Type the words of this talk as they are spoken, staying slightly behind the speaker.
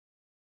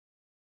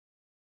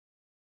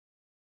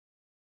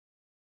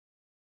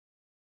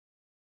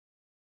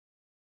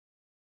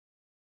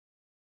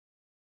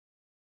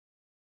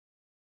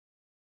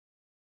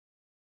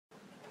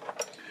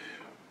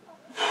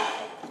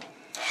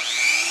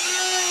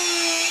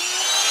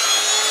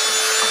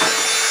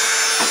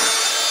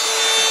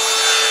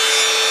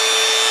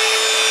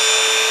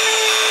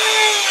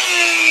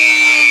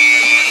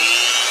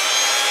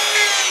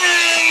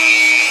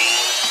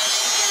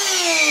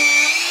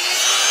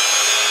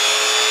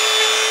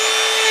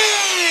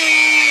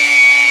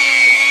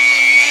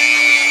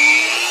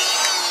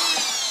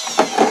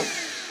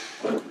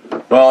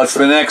Well, it's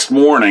the next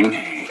morning,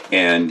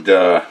 and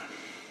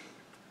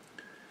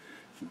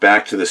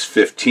back to this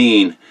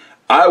 15.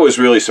 I was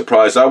really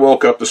surprised. I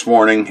woke up this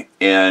morning,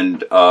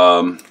 and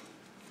granted,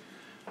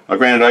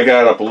 I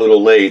got up a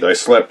little late. I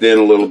slept in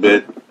a little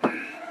bit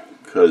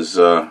because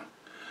I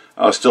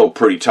was still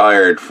pretty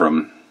tired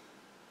from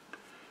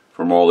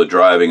all the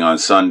driving on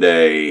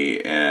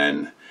Sunday,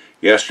 and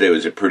yesterday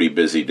was a pretty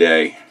busy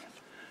day.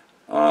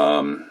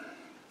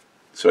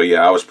 So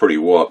yeah, I was pretty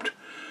whooped.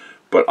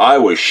 But I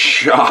was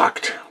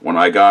shocked when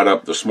I got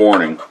up this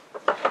morning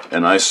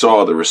and I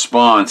saw the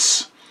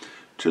response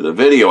to the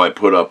video I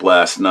put up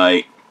last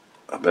night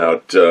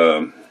about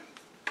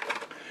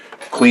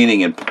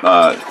cleaning and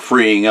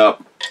freeing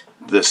up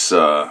this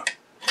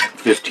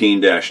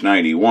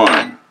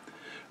 15-91.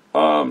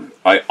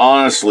 I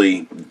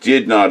honestly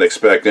did not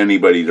expect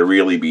anybody to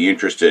really be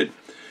interested.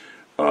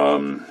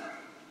 Well,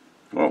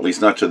 at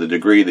least not to the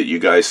degree that you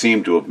guys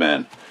seem to have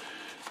been.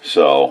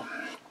 So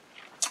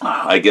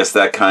I guess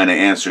that kind of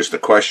answers the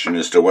question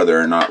as to whether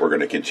or not we're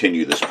going to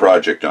continue this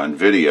project on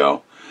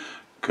video,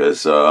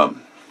 because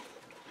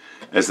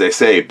as they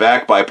say,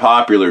 backed by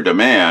popular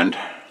demand,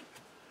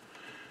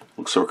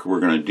 looks like we're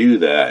going to do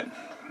that.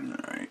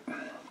 Alright,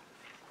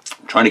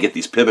 I'm trying to get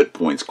these pivot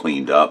points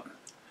cleaned up,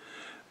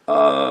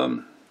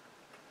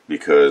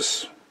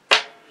 because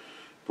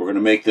if we're going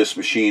to make this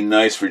machine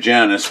nice for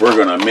Janice, we're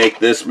going to make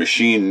this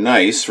machine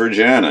nice for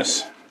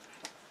Janice.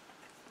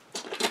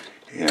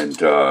 And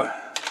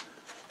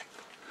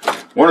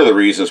one of the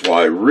reasons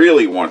why I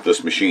really want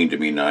this machine to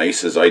be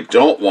nice is I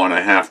don't want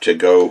to have to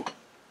go,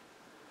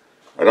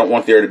 I don't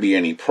want there to be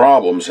any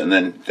problems and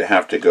then to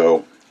have to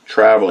go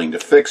traveling to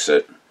fix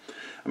it.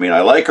 I mean,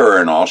 I like her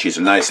and all, she's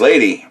a nice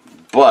lady,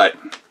 but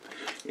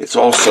it's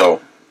also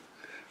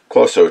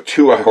close to a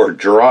 2-hour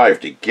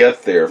drive to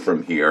get there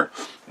from here,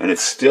 and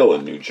it's still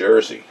in New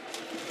Jersey.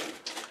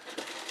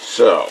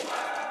 So,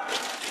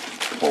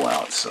 pull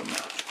out some,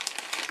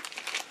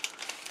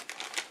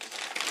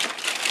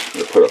 I'm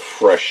going to put a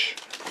fresh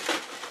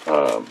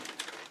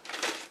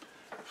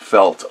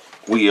felt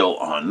wheel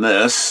on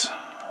this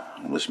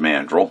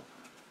mandrel.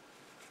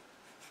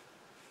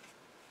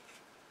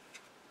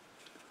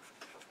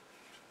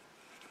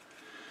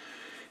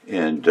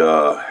 And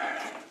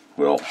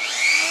we'll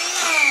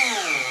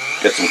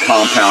get some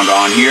compound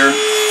on here.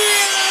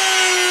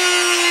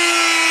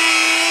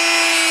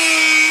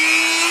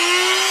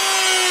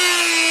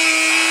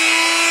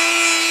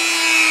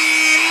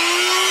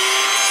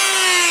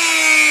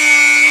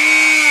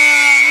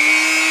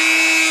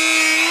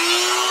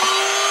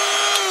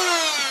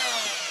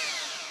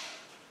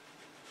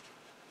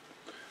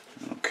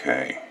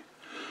 Okay,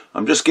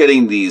 I'm just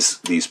getting these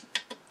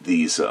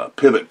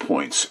pivot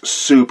points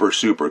super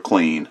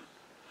clean.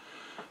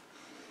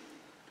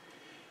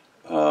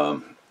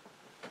 You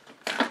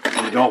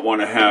don't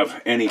want to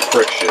have any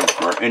friction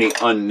or any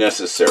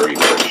unnecessary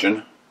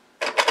friction.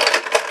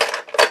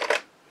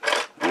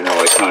 I know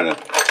I kind of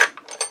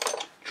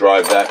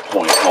drive that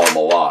point home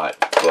a lot,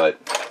 but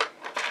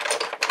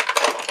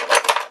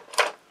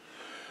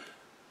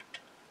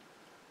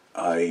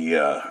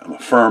I'm a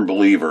firm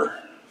believer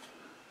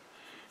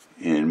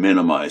in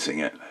minimizing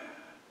it.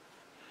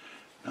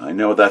 Now, I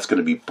know that's going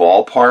to be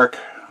ballpark.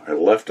 I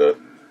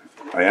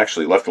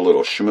actually left a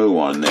little shmoo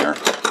on there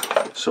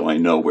so I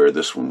know where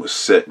this one was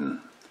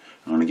sitting.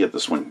 I'm going to get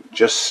this one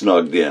just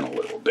snugged in a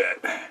little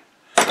bit.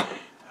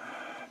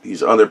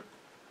 These other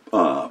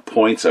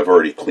points I've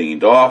already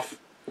cleaned off,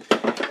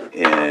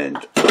 and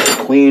I've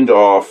cleaned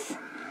off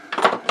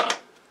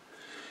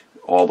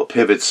all the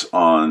pivots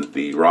on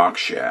the rock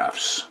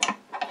shafts.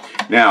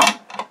 Now,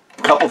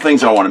 a couple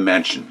things I want to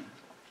mention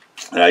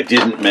that I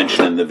didn't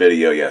mention in the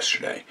video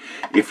yesterday.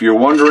 If you're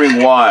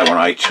wondering why, when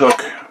I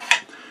took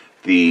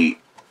the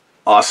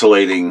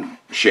oscillating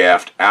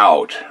shaft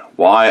out,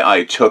 why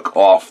I took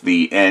off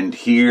the end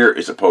here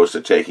as opposed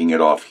to taking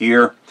it off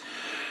here,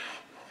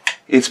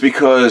 it's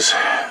because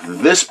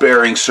this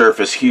bearing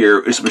surface here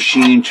is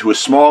machined to a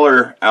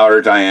smaller outer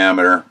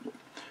diameter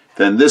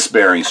than this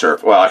bearing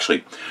surface. Well,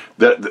 actually,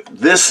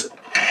 the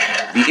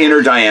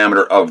inner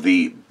diameter of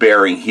the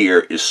bearing here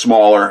is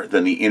smaller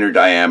than the inner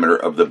diameter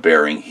of the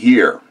bearing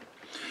here.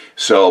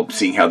 So,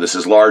 seeing how this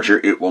is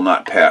larger, it will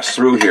not pass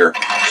through here.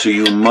 So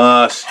you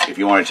must, if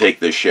you want to take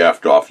this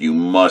shaft off, you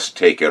must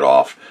take it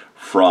off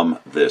from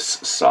this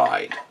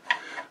side.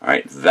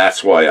 Alright,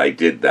 that's why I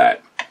did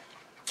that.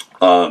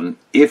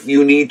 If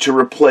you need to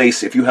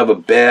replace, if you have a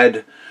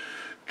bad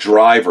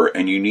driver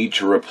and you need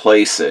to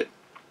replace it,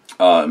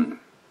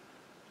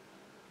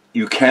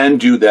 you can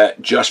do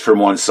that just from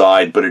one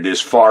side, but it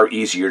is far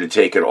easier to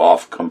take it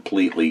off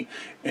completely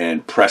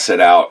and press it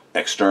out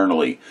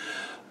externally.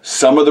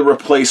 Some of the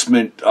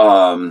replacement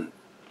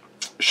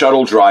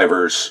shuttle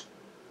drivers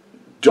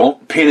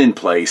don't pin in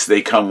place,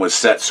 they come with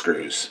set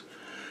screws.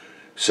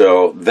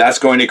 So that's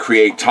going to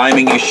create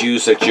timing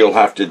issues that you'll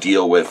have to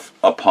deal with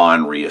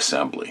upon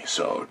reassembly.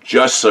 So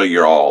just so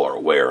you're all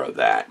aware of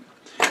that.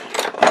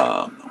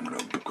 I'm going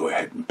to go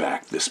ahead and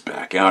back this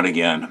back out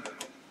again.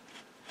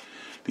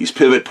 These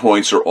pivot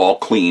points are all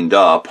cleaned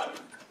up.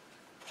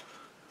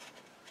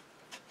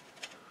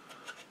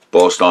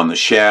 both on the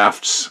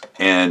shafts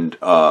and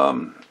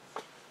on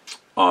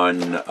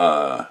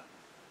the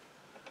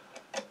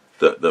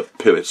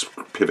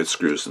pivot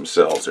screws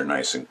themselves. Are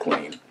nice and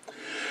clean.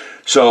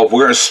 So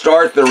we're going to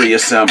start the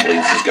reassembly.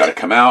 This has got to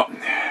come out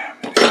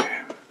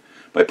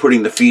by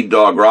putting the feed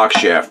dog rock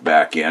shaft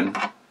back in.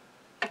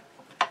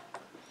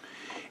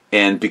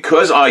 And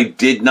because I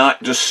did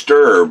not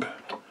disturb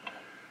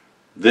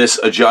this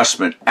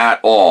adjustment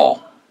at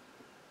all,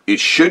 it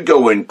should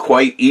go in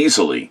quite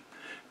easily,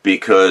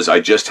 because I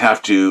just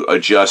have to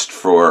adjust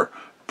for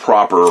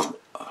proper,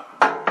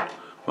 I'm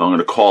going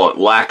to call it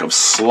lack of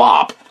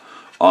slop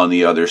on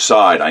the other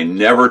side. I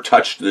never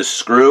touched this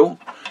screw.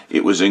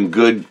 It was in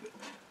good,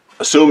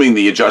 assuming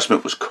the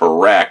adjustment was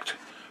correct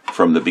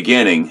from the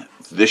beginning,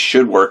 this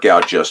should work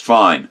out just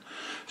fine.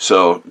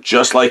 So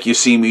just like you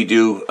see me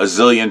do a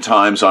zillion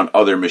times on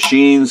other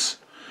machines,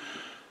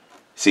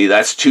 see,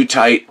 that's too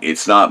tight,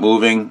 it's not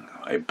moving.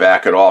 I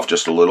back it off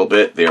just a little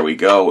bit. There we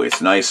go.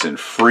 It's nice and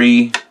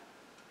free,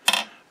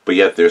 but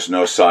yet there's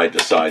no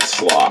side-to-side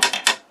slop.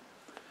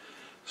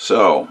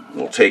 So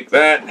we'll take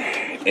that,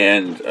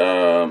 and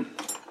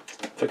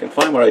if I can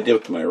find what I did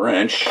with my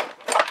wrench,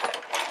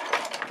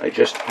 I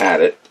just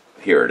had it.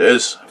 Here it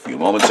is, a few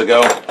moments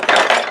ago.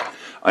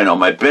 I know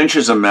my bench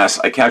is a mess.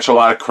 I catch a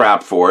lot of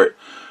crap for it.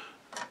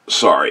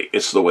 Sorry,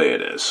 it's the way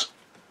it is.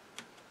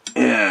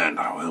 And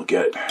I will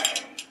get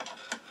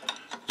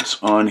this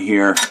on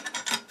here.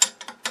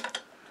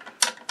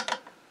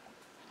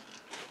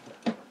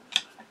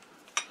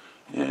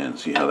 And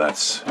see how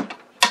that's...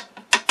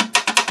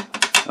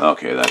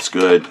 Okay, that's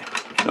good.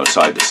 No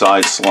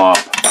side-to-side slop.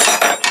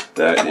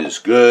 That is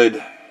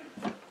good.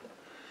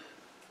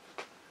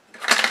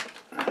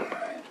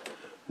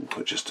 We'll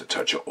put just a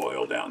touch of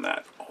oil down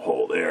that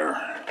hole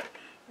there.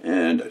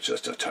 And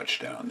just a touch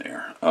down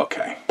there.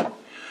 Okay.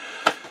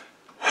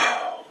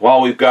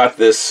 While we've got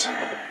this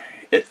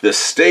at this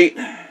state,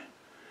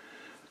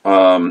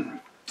 I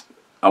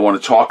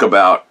want to talk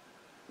about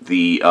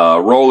the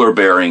roller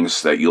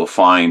bearings that you'll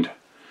find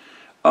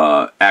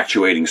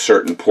actuating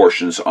certain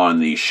portions on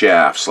these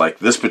shafts. Like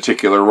this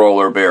particular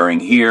roller bearing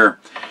here,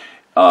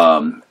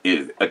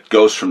 it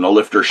goes from the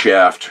lifter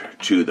shaft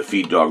to the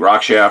feed dog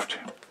rock shaft,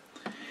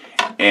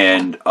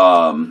 and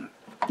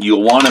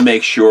you'll want to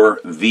make sure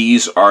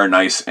these are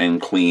nice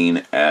and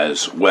clean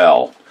as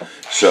well.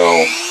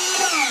 So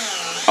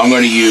I'm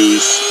going to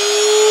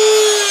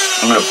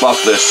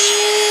buff this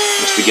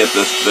just to get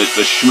the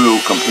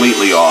shmoo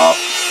completely off.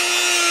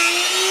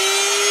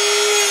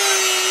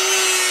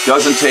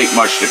 Doesn't take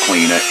much to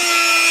clean it.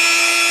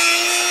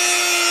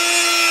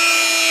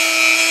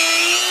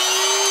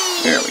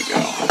 There we go.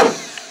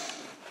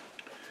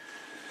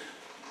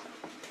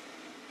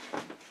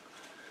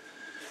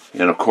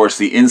 And of course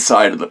the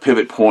inside of the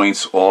pivot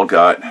points all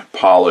got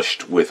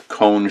polished with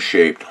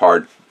cone-shaped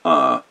hard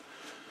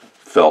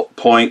felt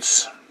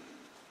points.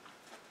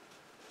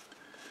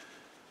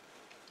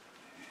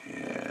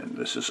 And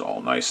this is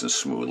all nice and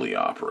smoothly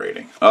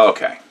operating.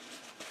 Okay.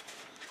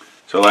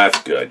 So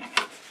that's good.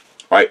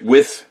 All right,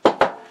 with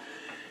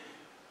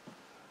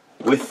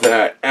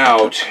that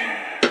out,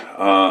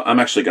 I'm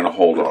actually going to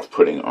hold off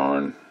putting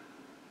on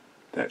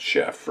that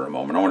shaft for a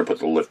moment. I want to put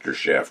the lifter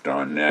shaft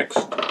on next.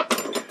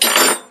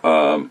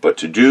 But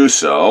to do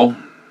so,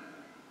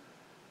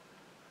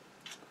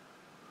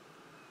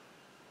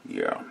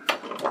 yeah,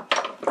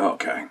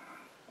 okay.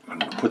 I'm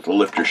going to put the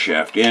lifter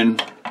shaft in.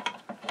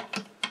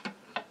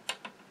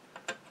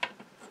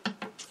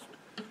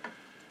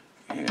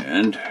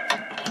 And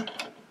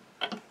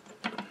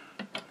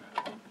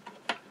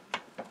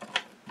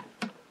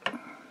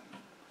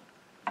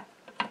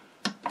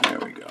there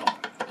we go.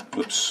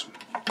 Oops.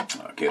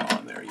 Get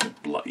on there, you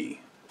bloody.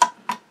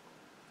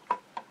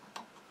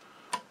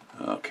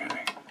 Okay.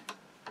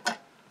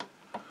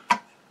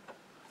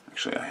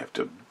 Actually, I have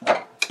to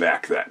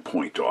back that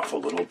point off a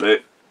little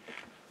bit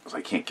because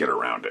I can't get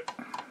around it.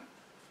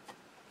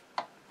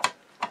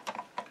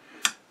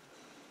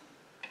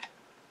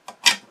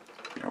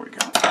 There we go.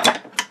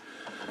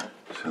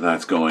 So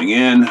that's going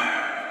in.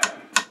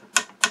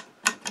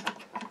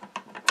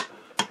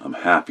 I'm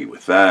happy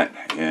with that,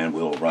 and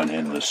we'll run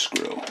in the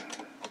screw.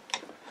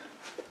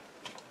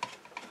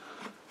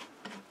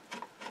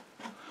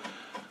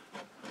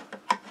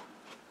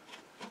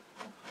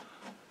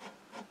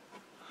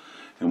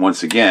 And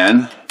once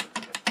again,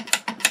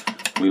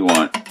 we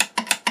want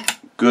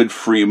good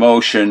free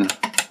motion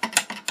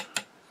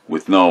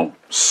with no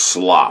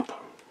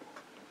slop.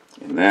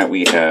 And that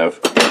we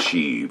have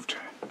achieved.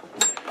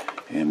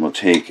 And we'll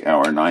take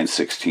our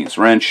 9/16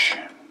 wrench.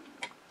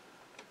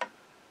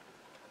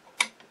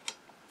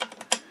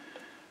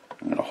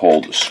 I'm going to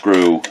hold the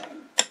screw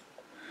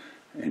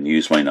and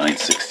use my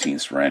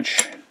 9/16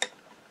 wrench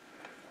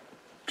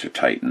to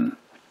tighten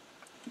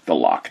the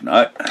lock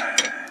nut.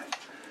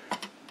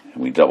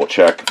 And we double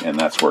check, and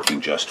that's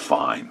working just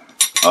fine.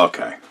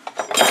 Okay.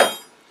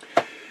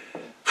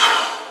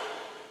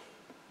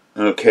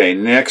 Okay,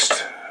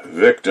 next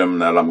victim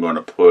that I'm going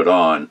to put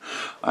on.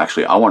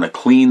 Actually, I want to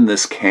clean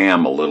this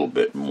cam a little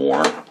bit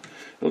more.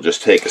 It'll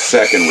just take a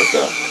second with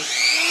the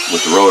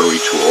with the rotary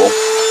tool.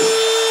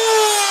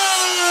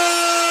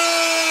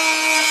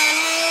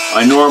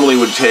 I normally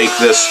would take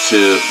this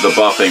to the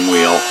buffing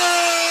wheel.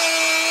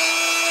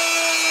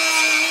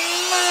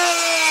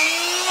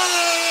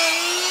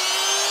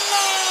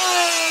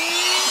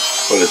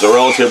 But it's a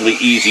relatively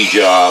easy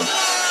job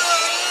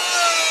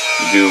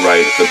to do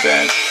right at the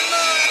bench.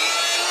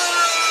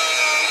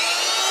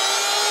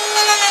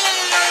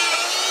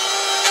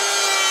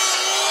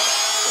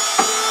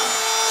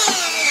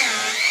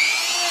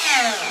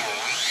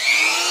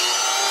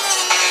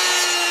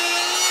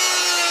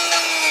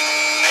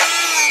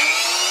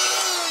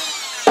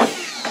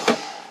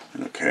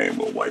 Okay,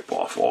 we'll wipe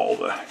off all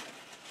the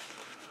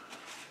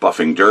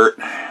buffing dirt.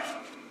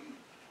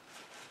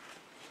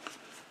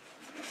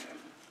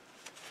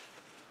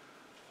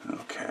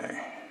 Okay,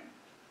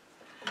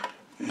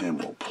 and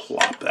we'll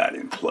plop that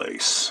in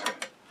place.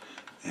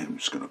 And I'm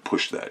just going to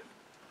push that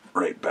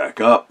right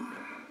back up.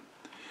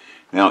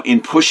 Now,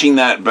 in pushing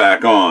that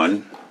back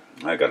on,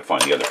 I got to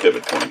find the other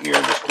pivot point here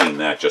and just clean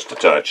that just a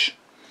touch.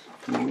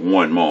 Give me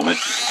one moment.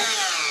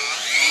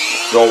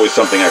 It's always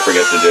something I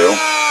forget to do.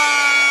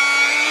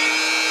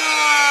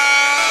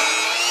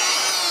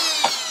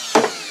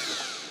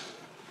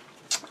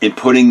 In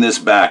putting this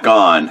back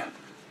on,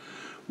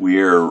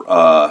 we're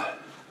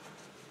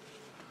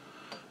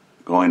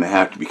going to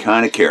have to be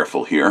kind of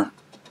careful here.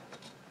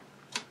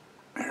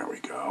 There we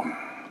go.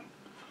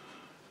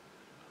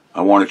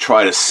 I want to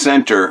try to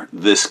center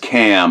this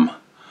cam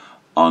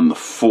on the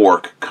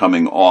fork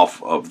coming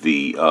off of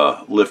the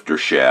lifter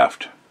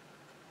shaft.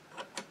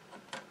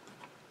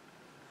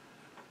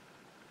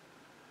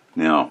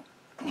 Now,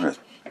 I'm going to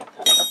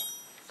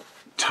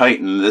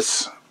tighten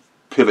this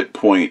pivot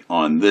point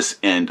on this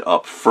end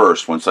up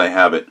first once I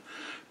have it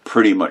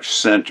pretty much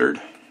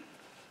centered.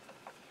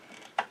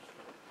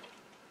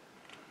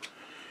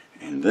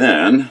 And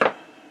then,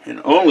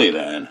 and only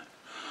then,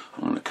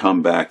 I'm going to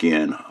come back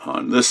in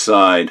on this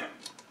side.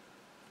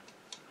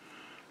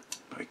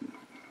 If I can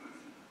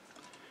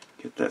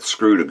get that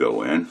screw to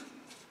go in.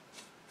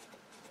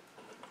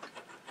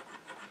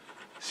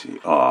 See,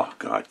 oh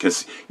God,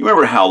 because you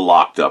remember how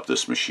locked up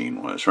this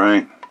machine was,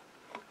 right?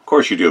 Of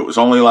course you do. It was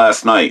only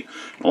last night.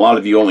 A lot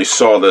of you only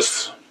saw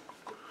this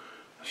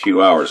a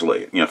few hours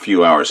late, a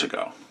few hours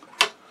ago.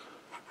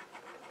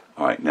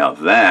 All right, now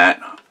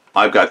that,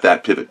 I've got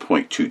that pivot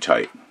point too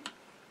tight.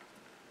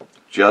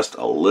 Just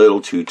a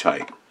little too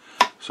tight.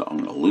 So I'm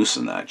going to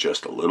loosen that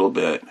just a little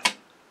bit.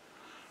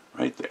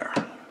 Right there.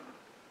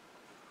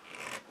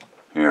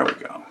 There we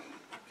go.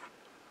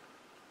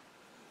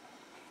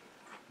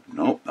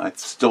 Nope, I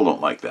still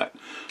don't like that.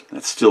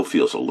 That still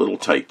feels a little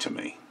tight to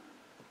me.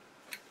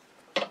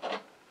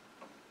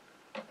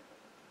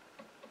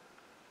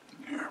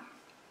 There.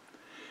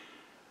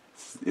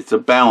 It's a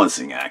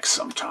balancing act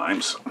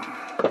sometimes.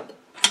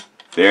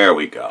 There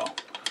we go.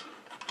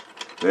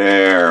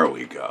 There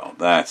we go.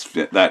 That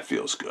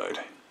feels good.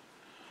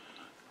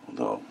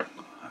 Although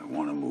I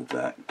want to move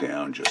that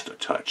down just a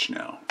touch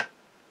now.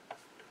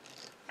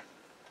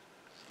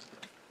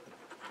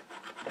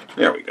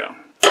 There we go.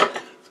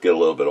 Let's get a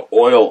little bit of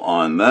oil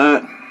on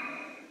that. A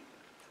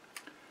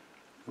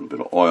little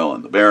bit of oil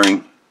on the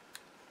bearing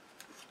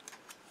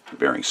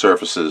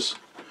surfaces.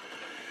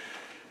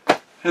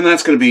 And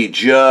that's going to be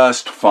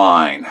just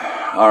fine.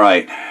 All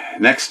right,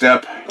 next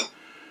step,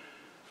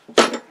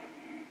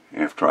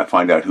 after I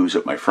find out who's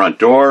at my front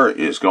door,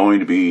 is going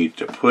to be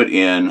to put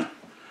in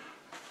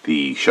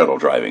the shuttle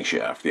driving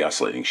shaft, the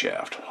oscillating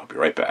shaft. I'll be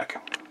right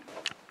back.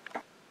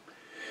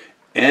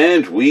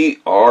 And we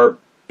are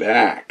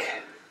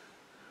back.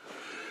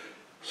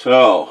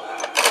 So,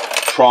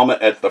 trauma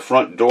at the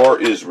front door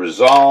is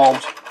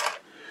resolved.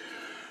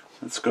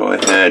 Let's go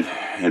ahead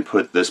and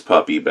put this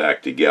puppy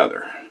back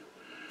together.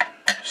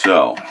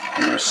 So,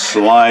 I'm going to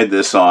slide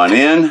this on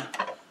in.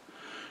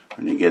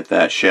 I'm going to get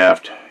that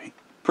shaft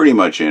pretty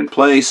much in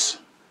place.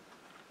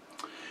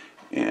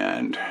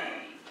 And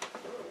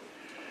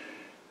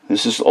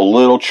this is a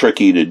little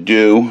tricky to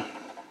do.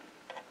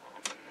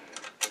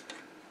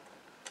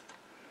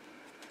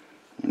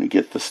 I'm going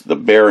to get the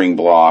bearing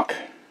block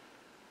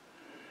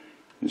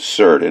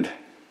inserted.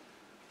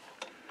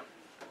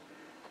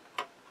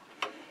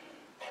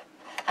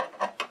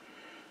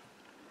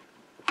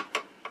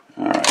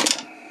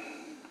 Alright.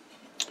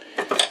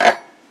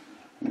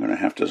 I'm going to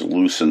have to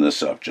loosen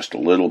this up just a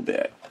little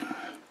bit.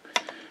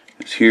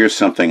 Here's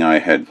something I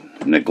had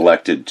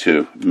neglected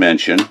to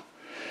mention,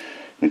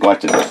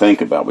 neglected to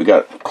think about. We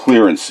got a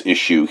clearance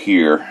issue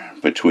here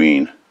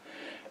between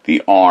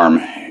the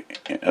arm,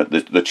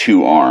 the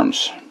two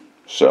arms.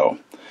 So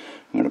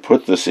I'm going to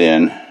put this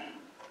in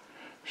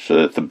so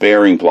that the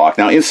bearing block,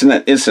 now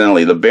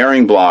incidentally, the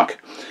bearing block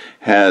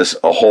has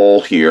a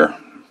hole here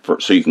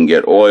so you can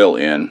get oil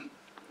in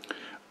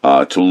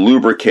to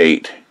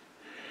lubricate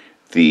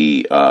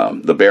the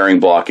bearing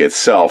block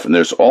itself. And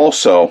there's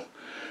also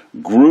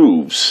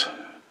grooves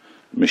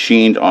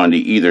machined onto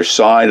either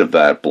side of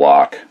that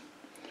block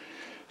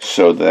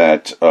so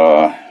that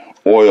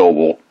oil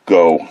will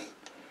go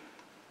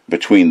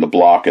between the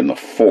block and the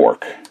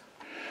fork.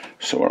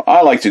 So what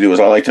I like to do is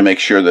I like to make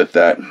sure that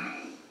that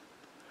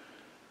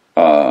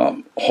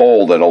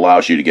hole that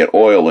allows you to get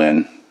oil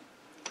in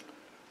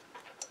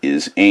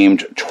is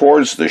aimed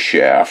towards the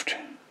shaft.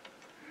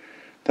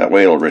 That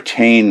way it'll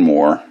retain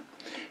more.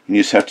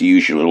 You just have to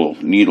use your little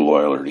needle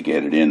oiler to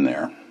get it in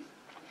there.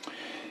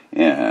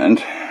 And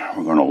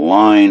we're going to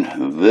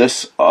line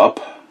this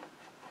up.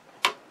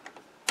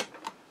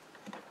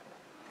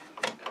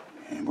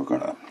 And we're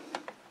going to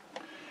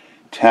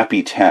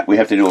tappy tap. We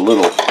have to do a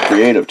little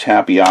creative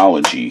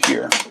tapiology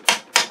here.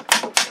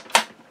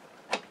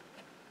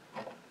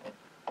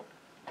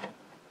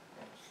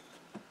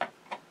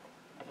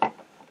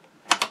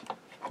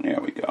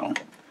 There we go.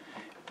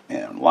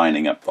 And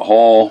lining up the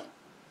hole.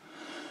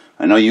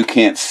 I know you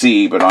can't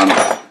see, but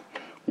I'm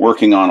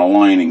working on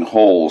aligning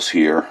holes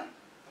here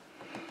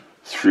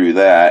through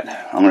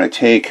that. I'm going to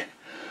take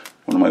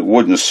one of my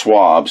wooden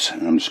swabs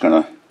and I'm just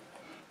going to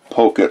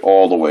poke it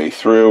all the way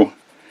through.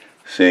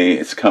 See,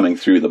 it's coming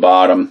through the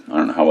bottom. I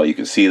don't know how well you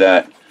can see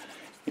that.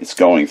 It's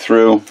going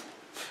through.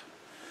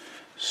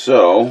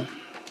 So,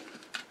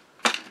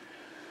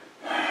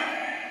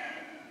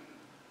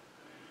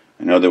 I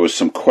know there was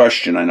some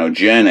question. I know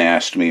Jen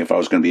asked me if I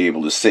was going to be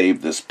able to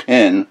save this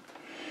pin.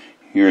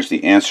 Here's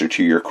the answer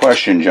to your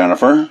question,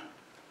 Jennifer.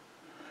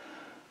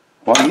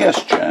 Well,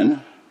 yes,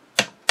 Jen.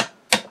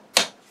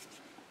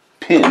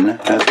 Pin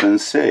has been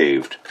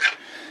saved.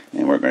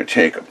 And we're going to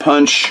take a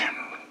punch,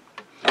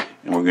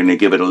 and we're going to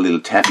give it a little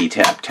tappy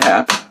tap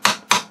tap.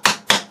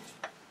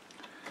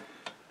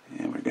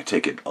 And we're going to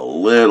take it a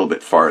little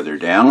bit farther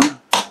down,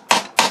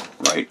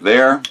 right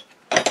there.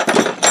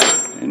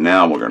 And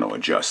now we're going to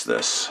adjust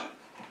this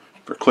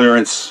for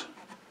clearance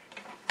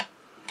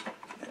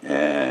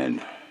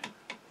and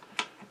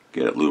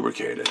get it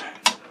lubricated.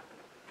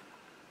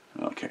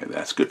 Okay,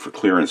 that's good for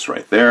clearance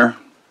right there.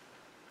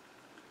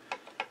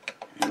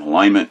 And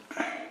alignment.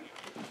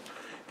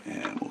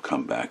 And we'll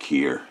come back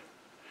here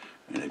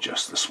and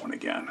adjust this one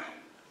again.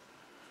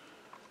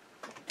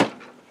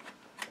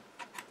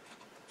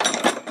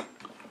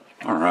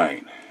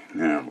 Alright,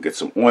 now we'll get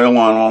some oil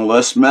on all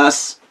this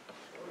mess.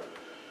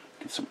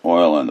 Get some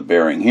oil on the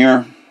bearing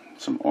here.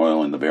 Some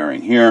oil in the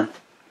bearing here.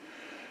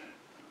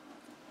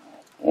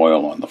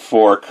 Oil on the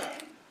fork.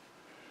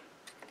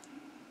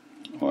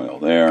 Oil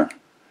there.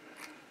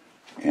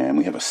 And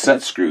we have a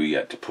set screw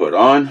yet to put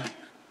on.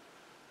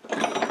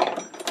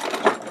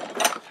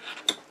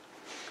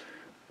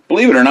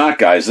 Believe it or not,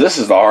 guys, this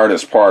is the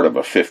hardest part of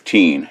a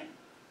 15,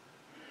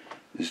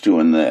 is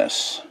doing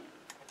this.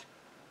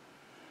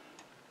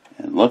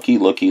 And looky,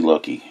 looky,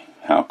 looky,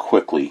 how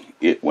quickly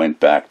it went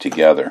back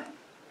together.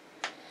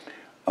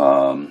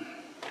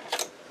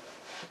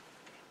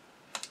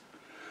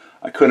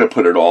 I could have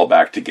put it all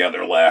back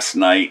together last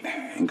night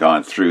and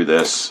gone through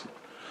this,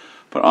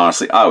 but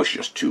honestly, I was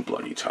just too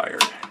bloody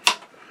tired.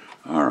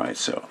 Alright,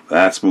 so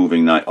that's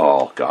moving nice.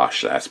 Oh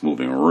gosh, that's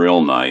moving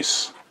real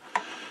nice.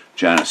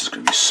 Janice is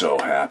going to be so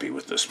happy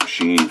with this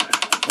machine.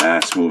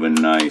 That's moving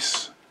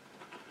nice.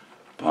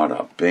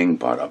 Bada bing,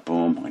 bada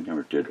boom. I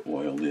never did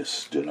oil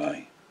this, did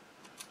I?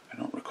 I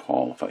don't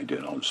recall if I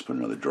did. I'll just put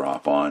another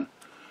drop on.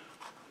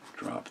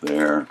 Drop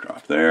there,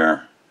 drop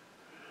there.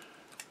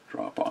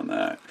 Drop on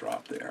that,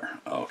 drop there.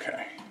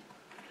 Okay.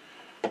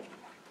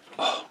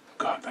 Oh,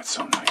 God, that's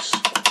so nice.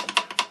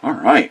 All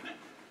right.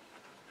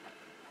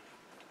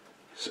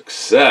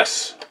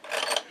 Success.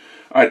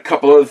 All right, a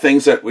couple other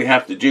things that we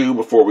have to do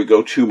before we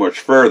go too much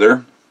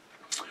further.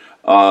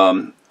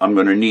 I'm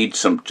going to need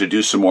to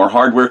do some more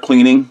hardware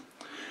cleaning.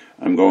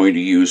 I'm going to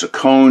use a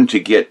cone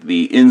to get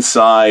the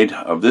inside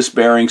of this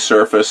bearing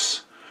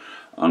surface.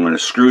 I'm going to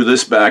screw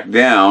this back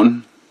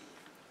down.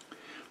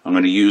 I'm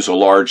going to use a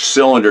large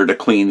cylinder to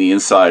clean the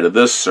inside of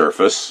this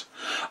surface.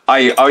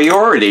 I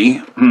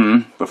already,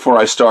 before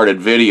I started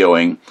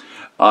videoing,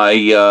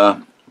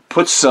 I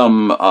put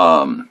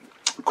some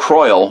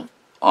Croil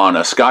on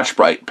a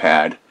Scotch-Brite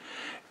pad,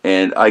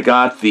 and I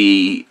got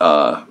the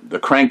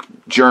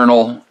crank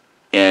journal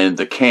and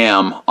the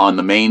cam on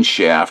the main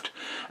shaft,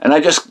 and I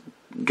just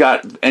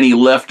got any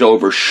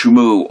leftover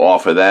shmoo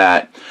off of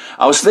that.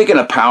 I was thinking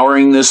of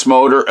powering this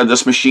motor and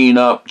this machine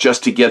up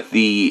just to get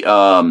the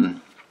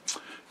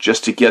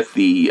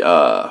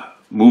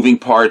moving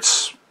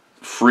parts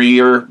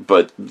freer,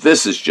 but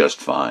this is just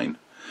fine.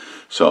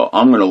 So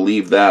I'm going to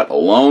leave that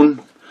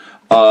alone.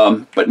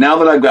 But now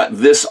that I've got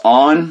this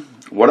on,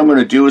 what I'm going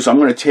to do is I'm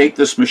going to take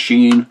this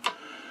machine,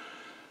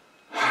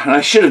 and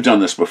I should have done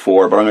this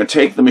before, but I'm going to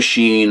take the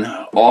machine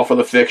off of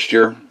the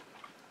fixture.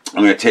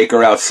 I'm going to take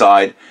her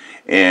outside,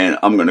 and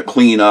I'm going to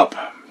clean up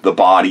the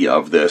body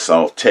of this.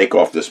 I'll take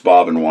off this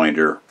bobbin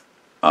winder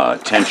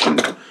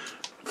tension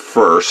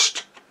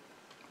first,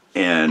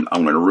 and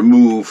I'm going to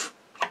remove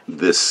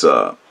this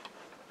the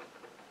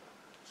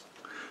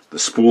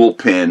spool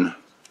pin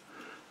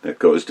that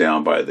goes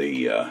down by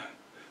the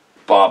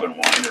bobbin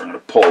winder. I'm going to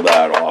pull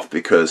that off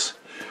because,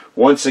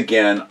 once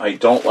again, I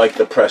don't like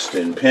the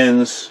pressed-in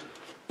pins,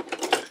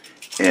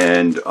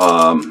 and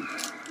I'm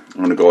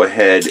going to go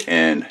ahead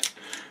and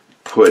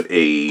put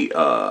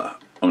a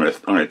I'm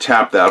gonna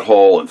tap that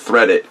hole and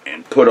thread it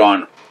and put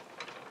on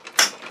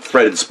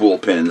threaded spool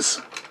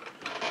pins,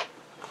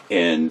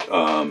 and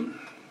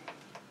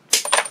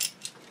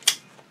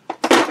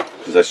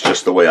because that's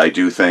just the way I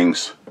do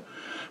things.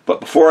 But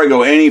before I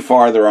go any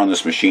farther on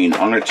this machine,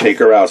 I'm going to take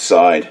her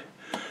outside,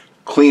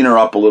 clean her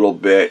up a little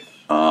bit.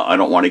 I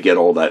don't want to get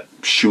all that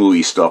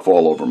shoey stuff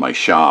all over my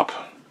shop.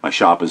 My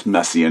shop is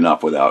messy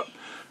enough without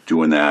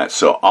doing that.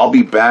 So I'll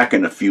be back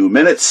in a few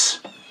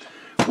minutes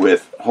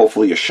with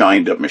hopefully a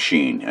shined up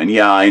machine. And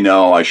yeah, I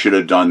know I should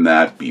have done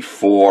that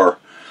before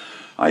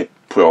I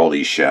put all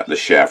these the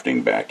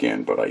shafting back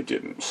in, but I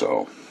didn't.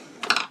 So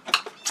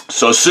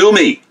sue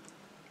me.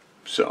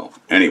 So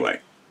anyway,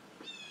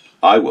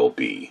 I will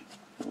be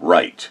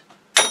right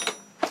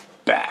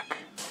back.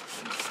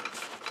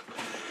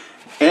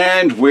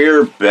 And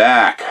we're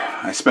back.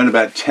 I spent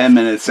about 10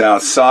 minutes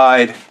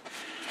outside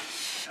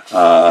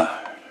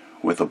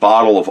with a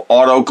bottle of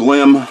Auto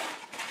Glim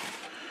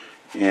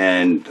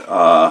and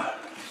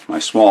my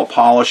small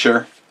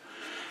polisher,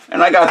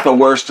 and I got the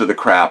worst of the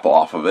crap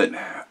off of it.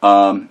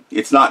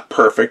 It's not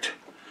perfect,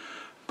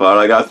 but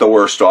I got the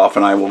worst off,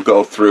 and I will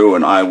go through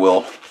and I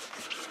will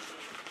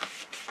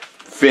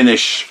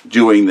finish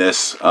doing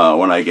this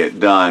when I get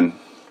done.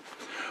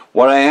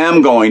 What I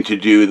am going to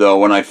do, though,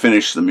 when I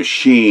finish the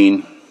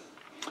machine,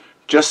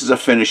 just as a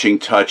finishing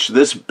touch,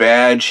 this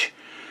badge,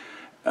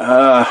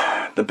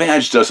 the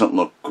badge doesn't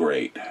look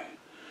great.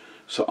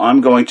 So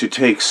I'm going to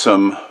take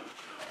some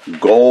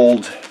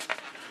gold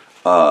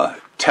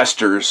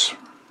Testors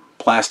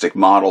plastic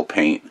model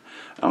paint.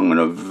 I'm going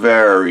to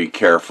very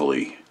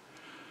carefully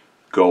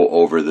go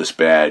over this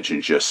badge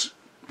and just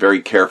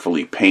very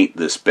carefully paint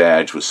this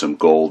badge with some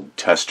gold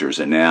Testors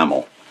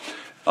enamel.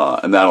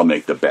 And that'll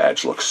make the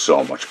badge look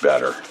so much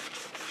better.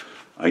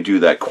 I do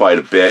that quite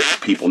a bit.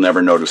 People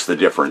never notice the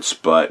difference,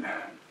 but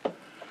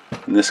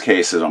in this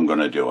case, I'm going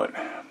to do it.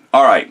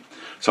 Alright,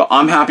 so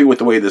I'm happy with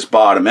the way this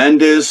bottom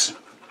end is.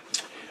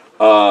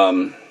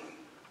 I'm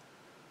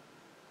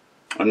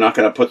not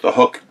going to put the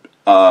hook,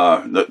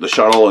 the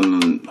shuttle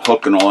and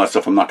hook and all that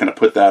stuff, I'm not going to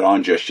put that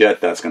on just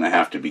yet. That's going to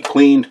have to be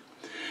cleaned.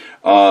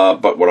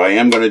 But what I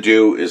am going to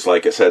do is,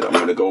 like I said, I'm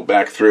going to go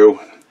back through.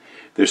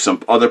 There's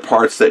some other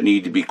parts that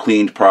need to be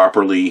cleaned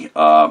properly.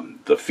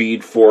 The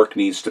feed fork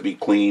needs to be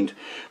cleaned.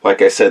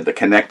 Like I said, the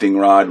connecting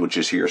rod, which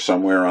is here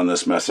somewhere on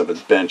this mess of a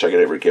bench. I got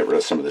to get rid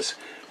of some of this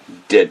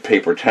dead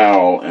paper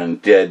towel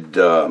and dead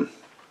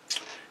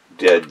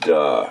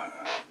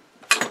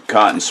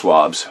cotton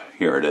swabs.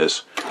 Here it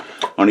is.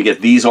 I'm going to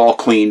get these all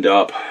cleaned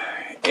up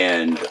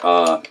and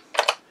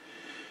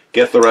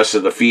get the rest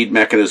of the feed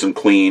mechanism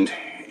cleaned.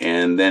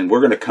 And then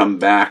we're going to come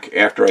back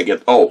after I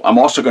get... Oh, I'm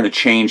also going to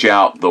change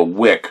out the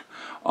wick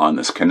on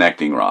this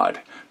connecting rod.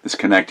 This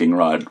connecting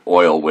rod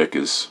oil wick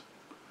is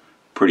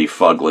pretty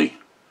fugly.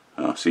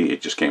 See,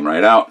 it just came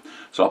right out.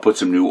 So I'll put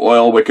some new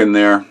oil wick in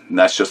there. And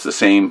that's just the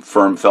same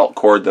firm felt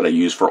cord that I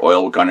use for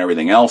oil wick on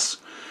everything else.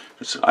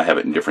 I have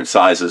it in different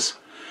sizes.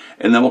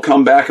 And then we'll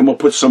come back and we'll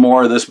put some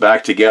more of this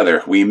back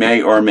together. We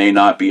may or may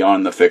not be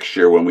on the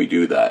fixture when we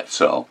do that.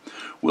 So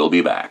we'll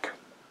be back.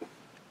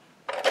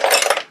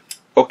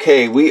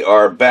 Okay, we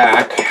are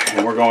back,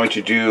 and we're going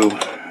to do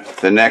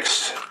the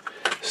next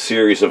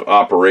series of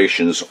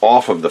operations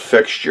off of the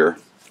fixture.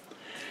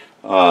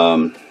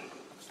 We're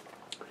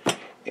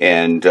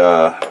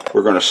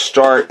going to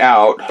start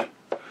out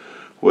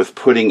with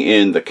putting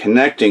in the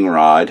connecting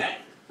rod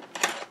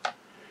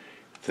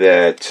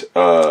that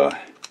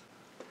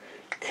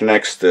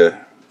connects the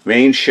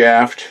main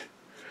shaft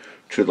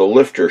to the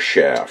lifter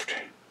shaft.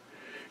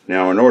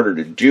 Now, in order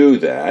to do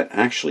that,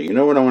 actually, you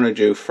know what I want to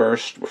do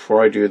first?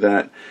 Before I do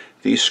that,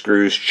 these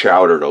screws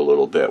chowdered a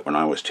little bit when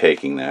I was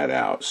taking that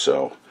out.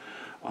 So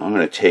I'm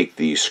going to take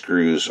these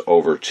screws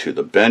over to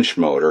the bench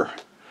motor,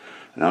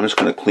 and I'm just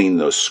going to clean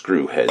those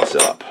screw heads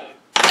up.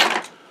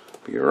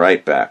 Be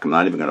right back. I'm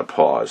not even going to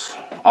pause.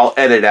 I'll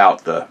edit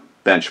out the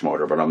bench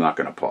motor, but I'm not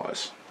going to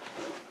pause.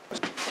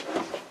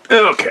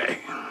 Okay.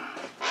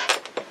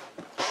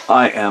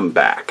 I am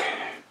back.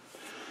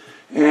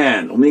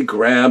 And let me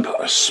grab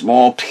a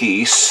small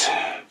piece.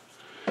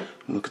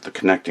 Look at the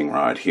connecting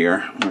rod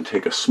here. I'm going to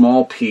take a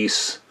small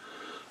piece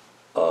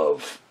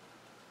of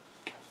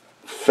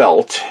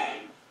felt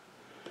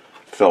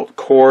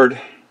cord,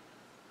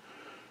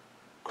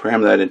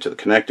 cram that into the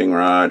connecting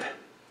rod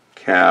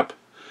cap,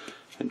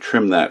 and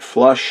trim that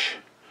flush.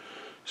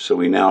 So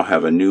we now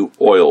have a new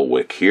oil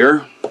wick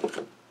here.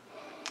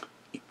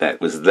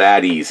 That was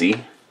that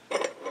easy.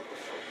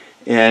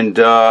 And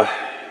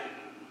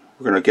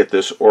we're going to get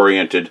this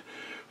oriented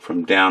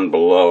from down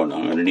below. And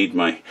I'm going to need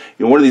my,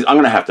 one of these, I'm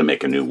going to have to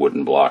make a new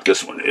wooden block.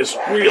 This one is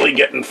really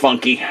getting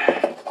funky.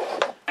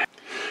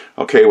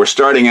 Okay, we're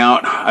starting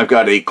out. I've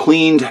got a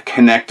cleaned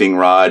connecting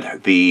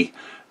rod. The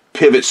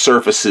pivot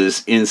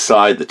surfaces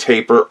inside the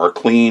taper are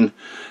clean.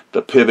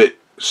 The pivot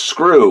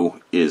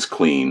screw is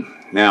clean.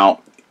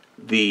 Now,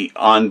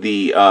 on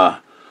the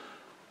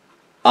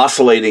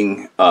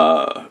oscillating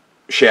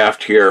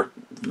shaft here,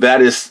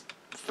 that is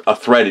a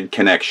threaded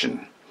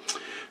connection.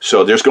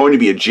 So there's going to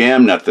be a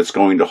jam nut that's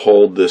going to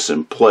hold this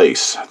in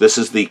place. This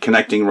is the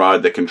connecting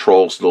rod that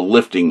controls the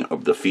lifting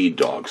of the feed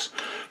dogs.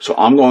 So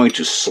I'm going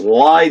to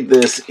slide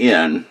this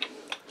in,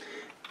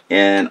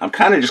 and I'm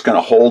kind of just going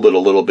to hold it a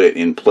little bit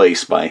in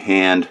place by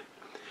hand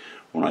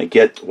while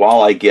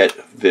I get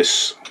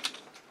this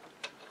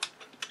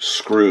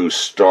screw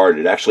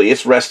started. Actually,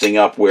 it's resting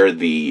up where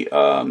the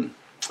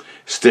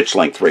stitch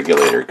length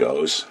regulator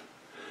goes.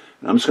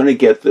 And I'm just going to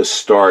get this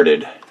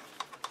started,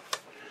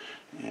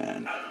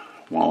 and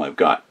while I've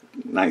got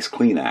nice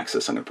clean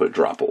access, I'm going to put a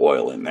drop of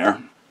oil in there.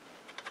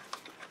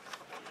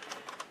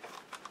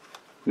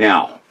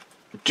 Now,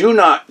 do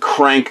not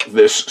crank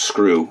this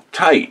screw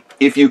tight.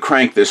 If you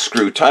crank this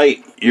screw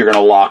tight, you're going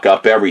to lock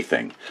up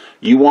everything.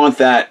 You want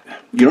that,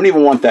 you don't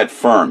even want that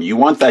firm. You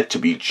want that to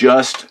be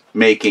just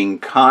making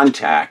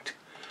contact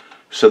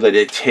so that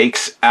it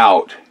takes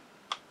out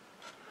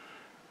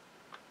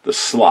the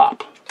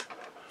slop,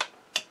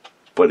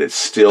 but it's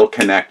still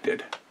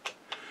connected.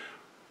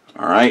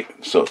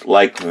 Alright, so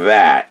like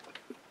that.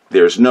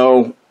 There's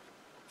no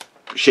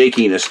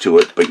shakiness to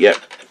it, but yet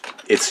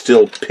it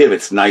still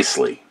pivots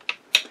nicely.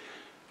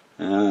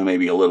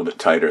 Maybe a little bit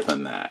tighter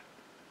than that.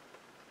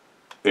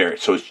 There,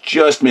 so it's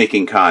just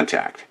making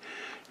contact.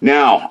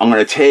 Now, I'm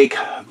going to take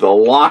the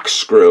lock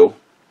screw,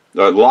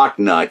 or lock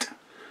nut,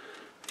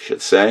 I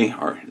should say,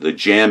 or the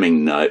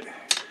jamming nut.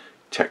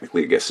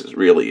 Technically, I guess it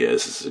really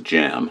is. It's a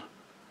jam.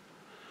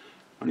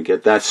 I'm going to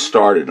get that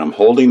started. I'm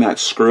holding that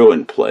screw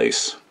in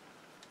place.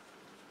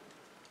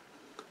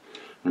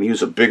 I'm going to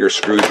use a bigger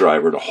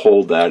screwdriver to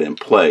hold that in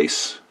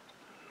place.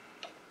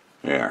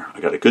 There,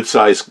 I got a good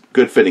size,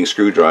 good fitting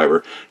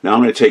screwdriver. Now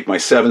I'm going to take my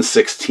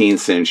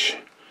 7/16 inch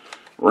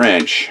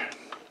wrench,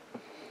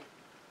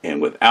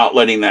 and without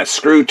letting that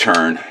screw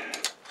turn,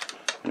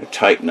 I'm going to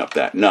tighten up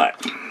that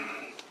nut.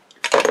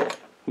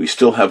 We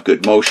still have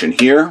good motion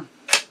here.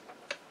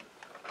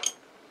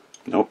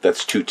 Nope,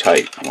 that's too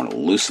tight. I want to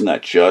loosen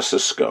that just a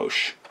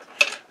skosh.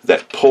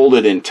 That pulled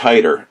it in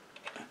tighter.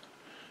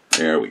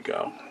 There we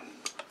go.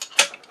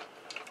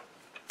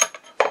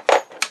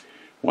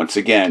 Once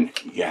again,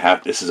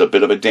 this is a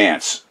bit of a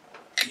dance.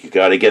 You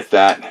got to get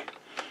that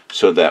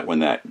so that when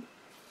that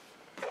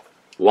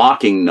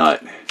locking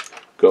nut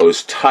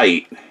goes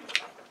tight,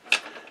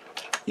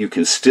 you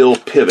can still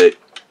pivot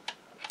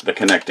the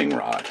connecting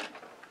rod.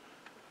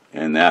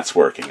 And that's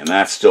working, and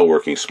that's still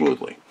working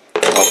smoothly.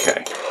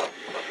 Okay,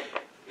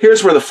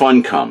 here's where the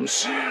fun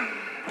comes.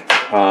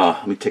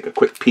 Let me take a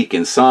quick peek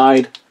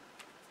inside.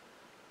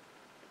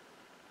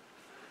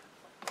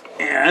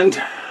 And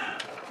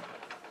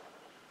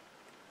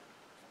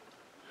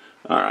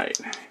alright,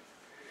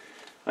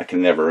 I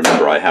can never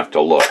remember, I have to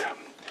look.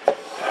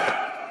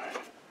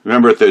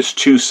 Remember, there's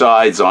two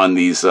sides on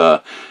these,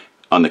 on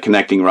the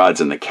connecting rods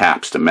and the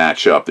caps to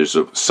match up. There's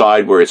a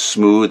side where it's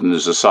smooth and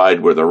there's a side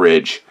where the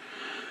ridge.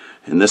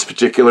 In this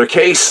particular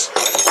case,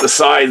 the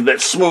side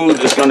that's smooth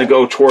is going to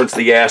go towards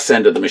the ass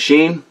end of the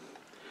machine.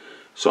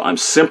 So I'm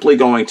simply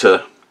going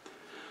to,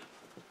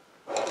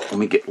 let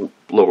me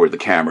lower the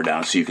camera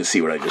down so you can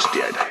see what I just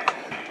did.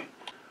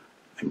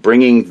 I'm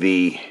bringing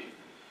the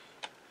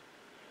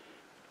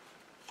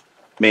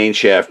main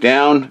shaft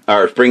down,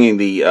 or bringing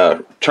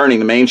the turning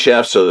the main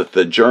shaft so that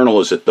the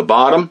journal is at the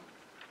bottom.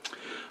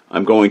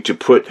 I'm going to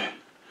put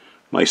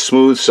my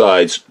smooth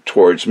sides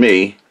towards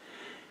me,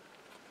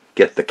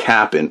 get the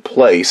cap in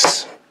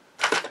place,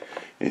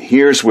 and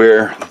here's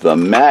where the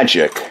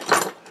magic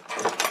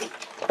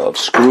of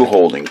screw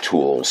holding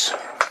tools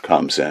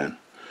comes in,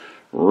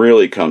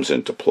 really comes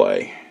into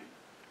play.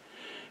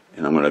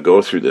 And I'm going to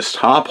go through this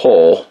top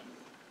hole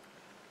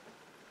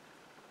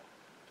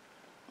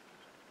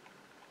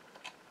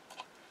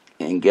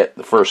and get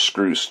the first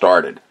screw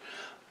started.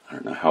 I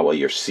don't know how well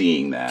you're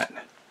seeing that.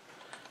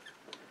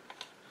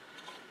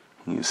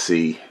 You can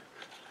see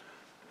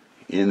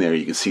in there,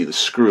 you can see the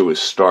screw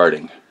is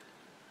starting.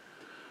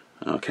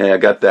 Okay, I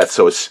got that,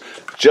 so it's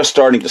just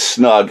starting to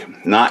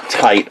snug, not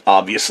tight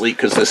obviously,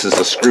 because this is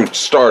a screw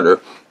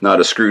starter, not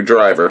a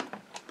screwdriver.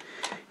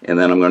 And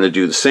then I'm going to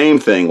do the same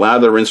thing,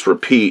 lather, rinse,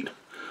 repeat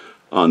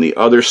on the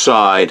other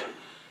side.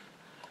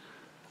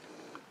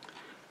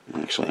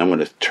 Actually, I'm going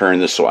to turn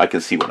this so I can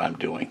see what I'm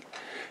doing.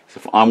 So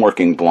if I'm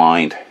working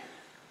blind,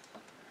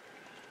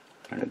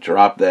 I'm going to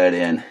drop that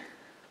in,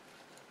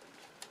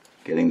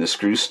 getting the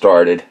screw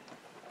started.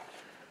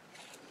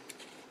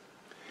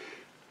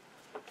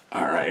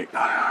 Alright,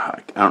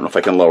 I don't know if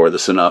I can lower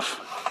this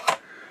enough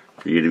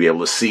for you to be able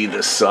to see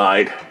this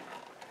side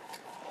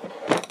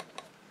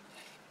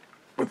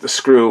with the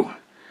screw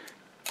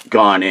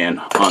gone in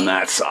on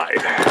that side.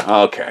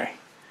 Okay.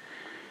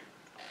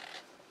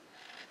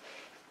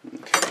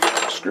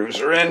 Screws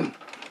are in.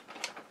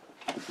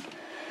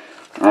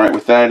 Alright,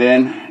 with that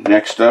in,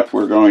 next up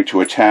we're going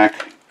to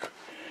attack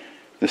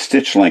the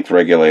stitch length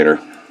regulator.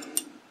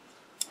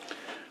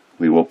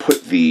 We will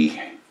put the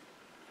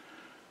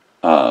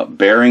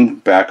bearing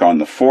back on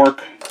the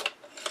fork.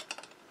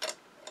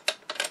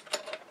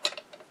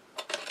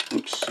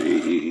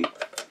 Oopsie.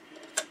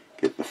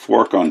 Get the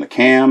fork on the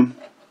cam.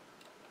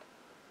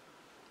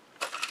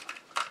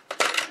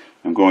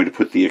 I'm going to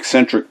put the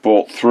eccentric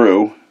bolt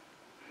through.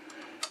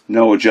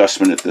 No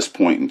adjustment at this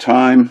point in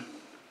time.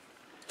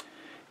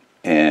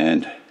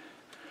 And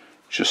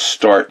just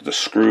start the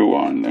screw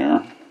on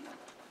there.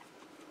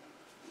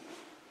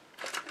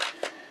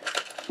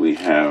 We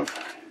have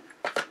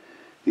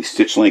the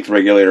stitch length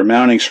regulator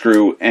mounting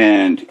screw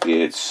and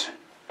its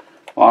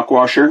lock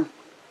washer.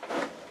 You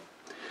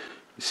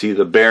see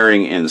the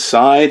bearing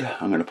inside.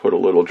 I'm going to put a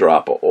little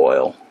drop of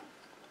oil,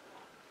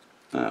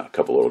 a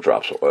couple little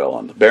drops of oil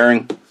on the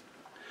bearing.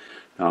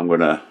 Now I'm going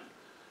to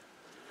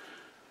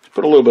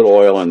put a little bit of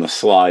oil in the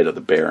slide of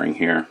the bearing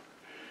here,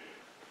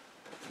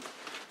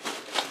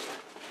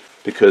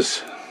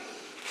 because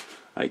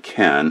I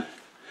can.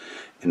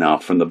 And now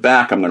from the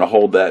back I'm going to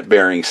hold that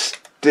bearing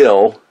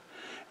still,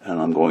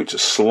 and I'm going to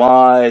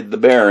slide the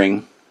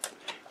bearing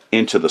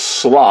into the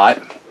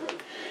slot.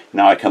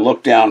 Now I can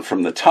look down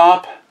from the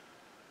top,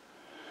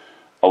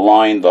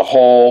 align the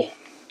hole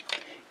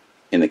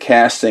in the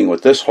casting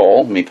with this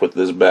hole. Let me put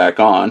this back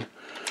on.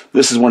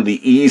 This is one of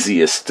the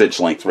easiest stitch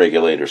length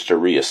regulators to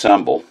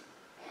reassemble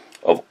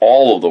of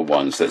all of the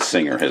ones that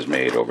Singer has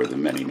made over the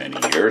many, many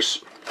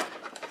years.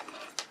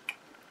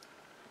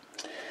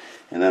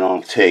 And then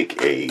I'll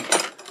take a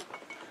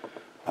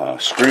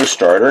screw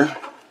starter.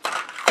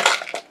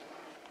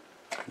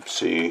 Let's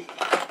see.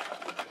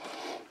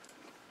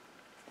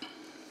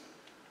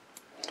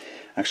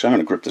 Actually, I'm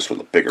going to grip this with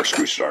a bigger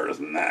screw starter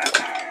than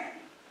that.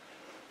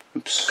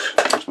 Oops,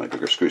 where's my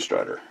bigger screw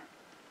starter?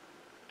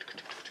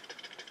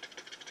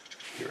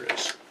 Here it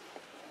is.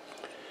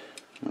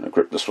 I'm going to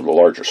grip this with a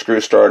larger screw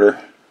starter,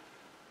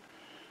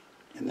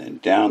 and then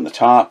down the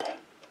top,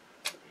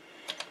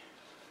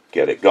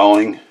 get it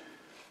going.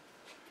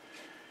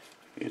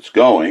 It's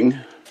going,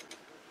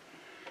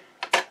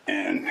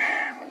 and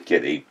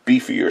get a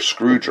beefier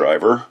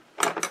screwdriver,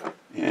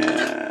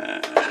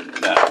 and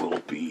that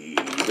will be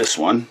this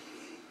one.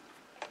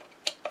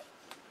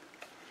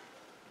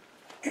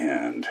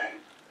 And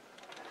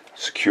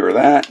secure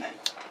that.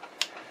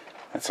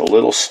 That's a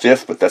little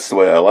stiff, but that's the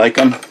way I like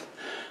them,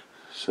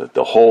 so that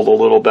they'll hold a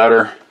little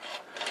better.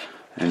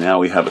 And now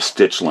we have a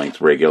stitch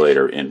length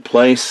regulator in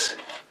place,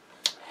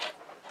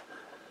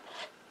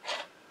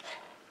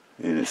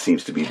 and it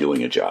seems to be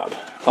doing a job.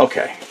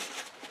 Okay.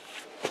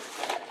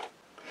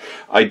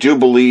 I do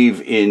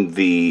believe in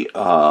the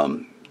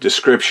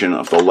description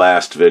of the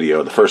last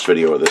video, the first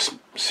video of this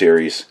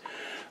series,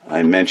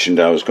 I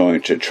mentioned I was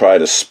going to try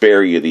to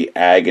spare you the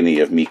agony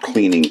of me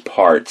cleaning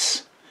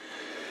parts.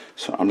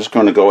 So I'm just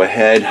going to go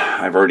ahead.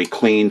 I've already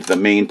cleaned the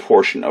main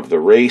portion of the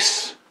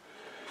race.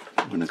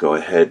 I'm going to go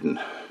ahead and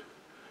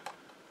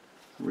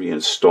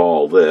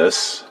reinstall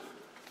this.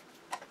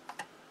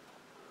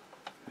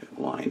 Get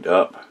lined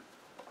up.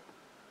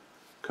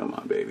 Come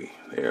on, baby.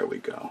 There we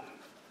go.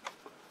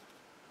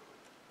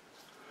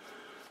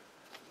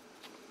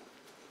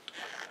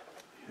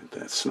 Get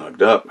that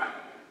snugged up.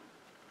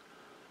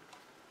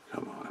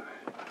 Come on.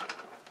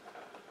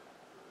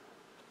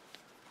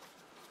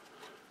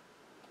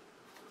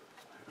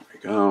 There we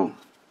go.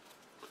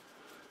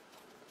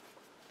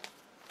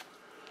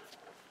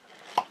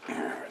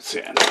 There it's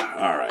in.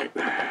 All right.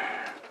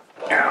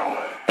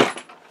 Now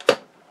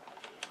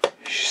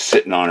she's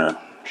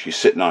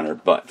sitting on her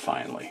butt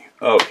finally.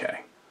 Okay.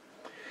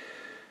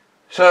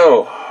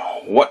 So,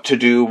 what to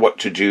do, what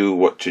to do,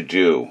 what to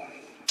do.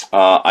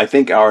 I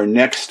think our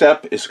next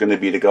step is going to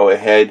be to go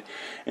ahead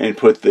and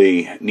put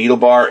the needle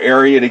bar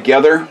area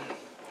together.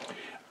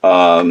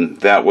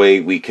 That way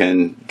we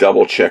can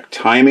double check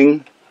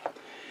timing.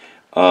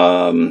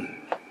 And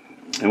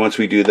once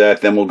we do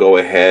that, then we'll go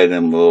ahead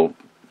and we'll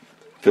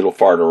fiddle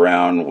fart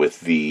around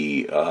with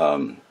the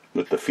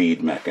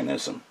feed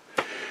mechanism.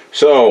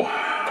 So,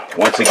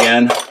 once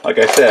again, like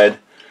I said,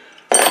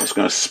 I'm just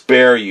going to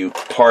spare you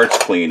parts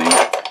cleaning.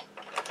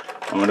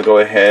 I'm going to go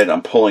ahead,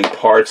 I'm pulling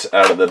parts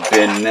out of the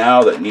bin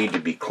now that need to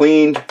be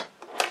cleaned.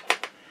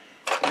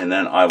 And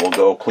then I will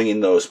go clean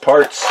those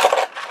parts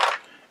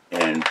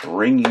and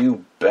bring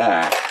you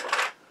back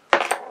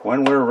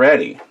when we're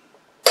ready.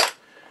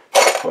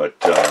 But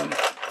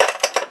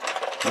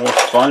more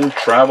fun,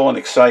 travel, and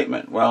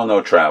excitement. Well,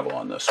 no travel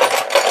on this one.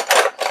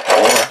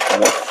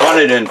 More fun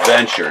and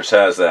adventures.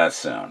 How's that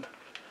sound?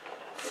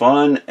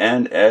 Fun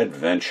and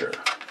adventure.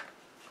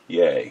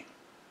 Yay.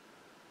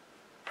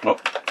 Oh,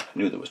 I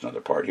knew there was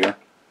another part here.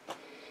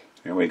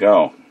 Here we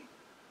go.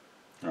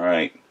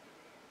 Alright.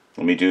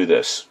 Let me do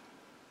this.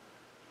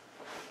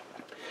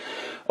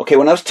 Okay,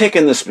 when I was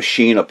taking this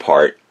machine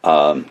apart,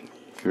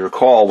 if you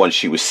recall, when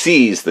she was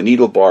seized, the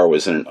needle bar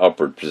was in an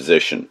upward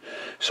position.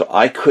 So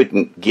I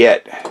couldn't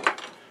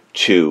get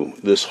to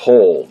this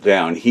hole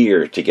down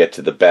here to get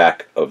to the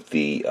back of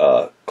the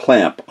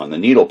clamp on the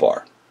needle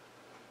bar.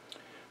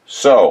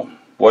 So,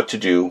 what to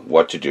do,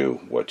 what to do,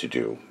 what to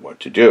do, what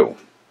to do?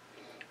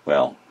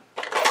 Well,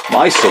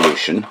 my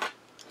solution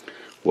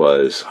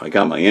was, I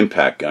got my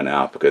impact gun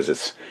out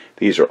because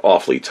these are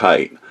awfully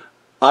tight.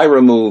 I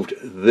removed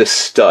this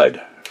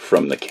stud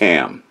from the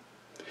cam.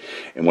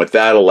 And what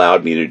that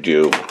allowed me to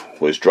do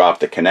was drop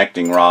the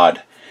connecting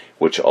rod,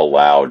 which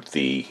allowed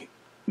the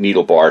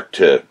needle bar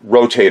to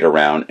rotate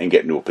around and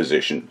get into a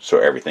position so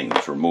everything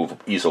is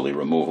easily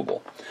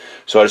removable.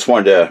 So I just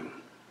wanted to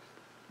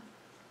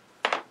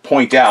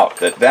point out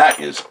that that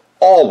is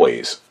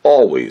always,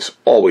 always,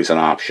 always an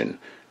option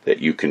that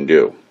you can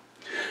do.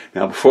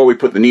 Now before we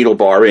put the needle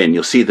bar in,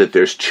 you'll see that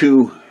there's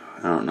two,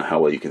 I don't know how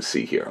well you can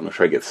see here. I'm going to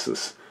try to get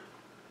this.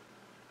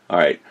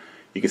 Alright,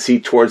 you can see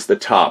towards the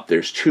top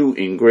there's two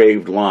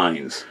engraved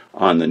lines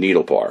on the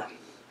needle bar.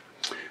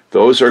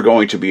 Those are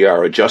going to be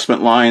our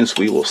adjustment lines.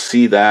 We will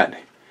see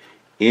that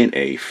in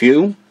a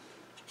few.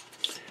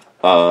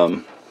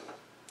 I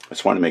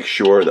just want to make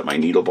sure that my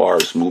needle bar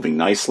is moving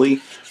nicely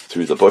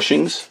through the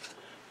bushings,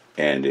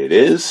 and it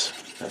is.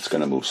 That's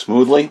going to move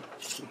smoothly.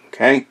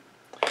 Okay,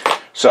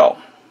 so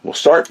we'll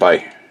start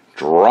by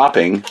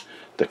dropping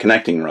the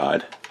connecting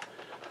rod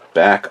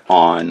back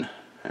on.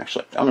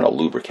 Actually, I'm going to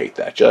lubricate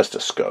that just a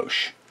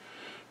skosh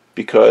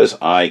because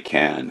I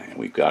can, and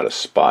we've got a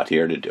spot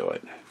here to do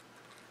it.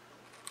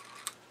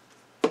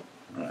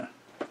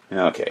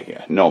 Okay,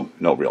 yeah, no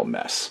real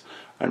mess.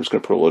 I'm just going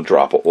to put a little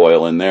drop of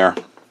oil in there.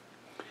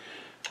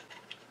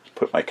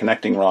 Put my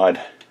connecting rod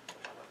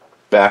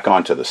back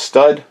onto the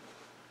stud.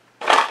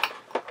 I'm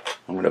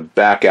going to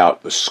back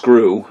out the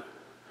screw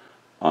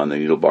on the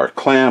needle bar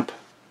clamp.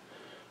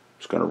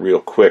 Just going to real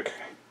quick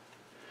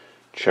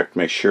check to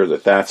make sure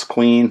that that's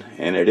clean,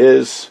 and it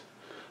is.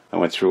 I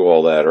went through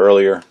all that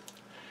earlier.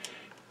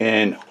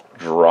 And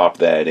drop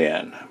that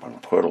in. I'm going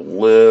to put a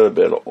little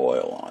bit of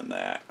oil on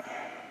that.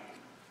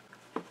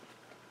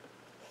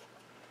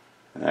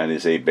 That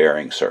is a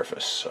bearing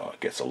surface, so it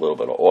gets a little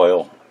bit of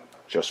oil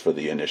just for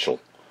the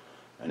initial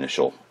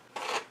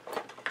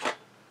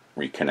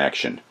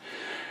reconnection.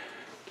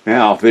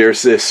 Now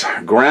there's this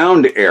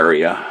ground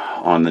area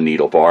on the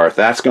needle bar.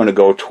 That's going to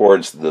go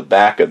towards the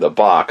back of the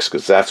box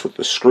because that's what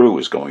the screw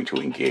is going to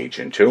engage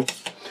into.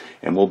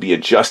 And we'll be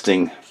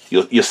adjusting.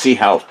 You'll see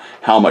how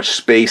much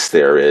space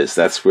there is.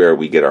 That's where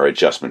we get our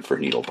adjustment for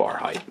needle bar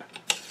height.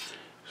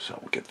 So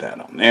we'll get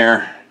that on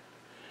there.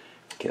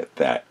 Get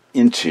that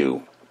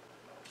into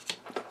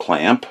the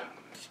clamp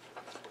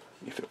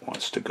if it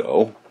wants to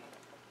go.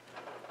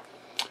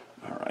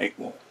 Alright,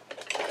 we'll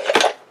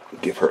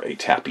give her a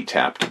tappy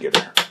tap to get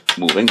her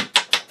moving.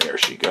 There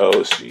she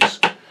goes.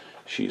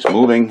 She's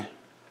moving.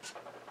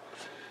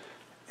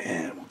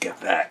 And we'll get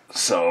that.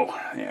 So,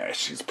 yeah,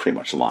 she's pretty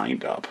much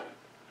lined up.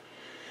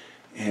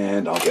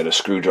 And I'll get a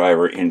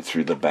screwdriver in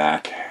through the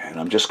back. And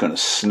I'm just going to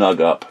snug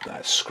up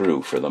that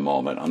screw for the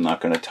moment. I'm not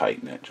going to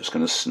tighten it. Just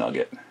going to snug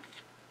it.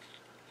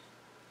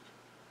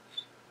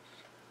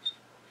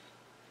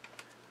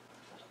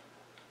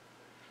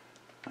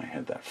 I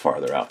had that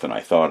farther out than I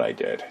thought I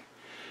did.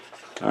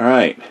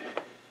 Alright.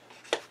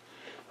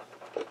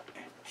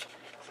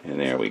 And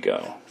there we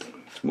go.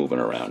 It's moving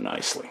around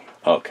nicely.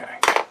 Okay.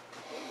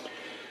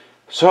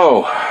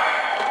 So,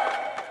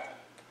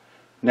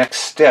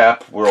 next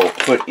step, we'll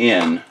put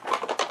in...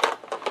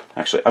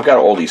 Actually, I've got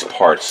all these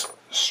parts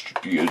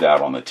spewed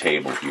out on the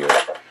table here.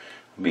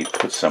 Let me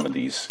put some of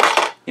these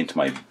into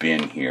my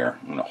bin here.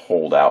 I'm going to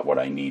hold out what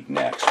I need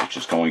next, which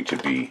is going to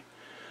be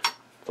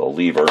the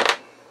lever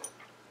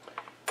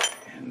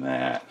and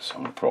that. So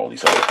I'm going to put all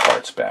these other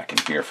parts back in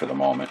here for the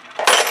moment.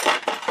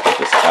 Get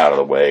this out of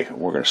the way.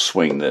 We're going to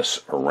swing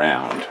this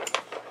around.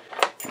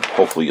 And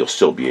hopefully you'll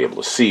still be able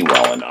to see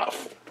well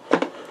enough.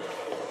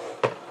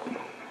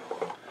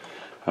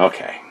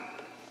 Okay.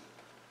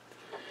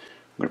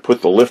 I'm going to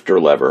put the lifter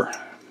lever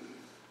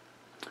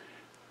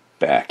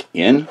back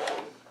in,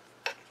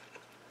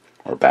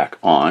 or back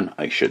on,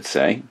 I should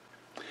say.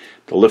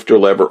 The lifter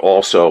lever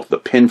also, the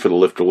pin for the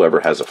lifter lever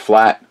has a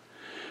flat,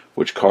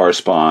 which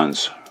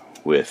corresponds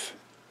with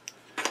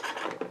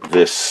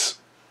this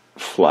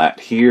flat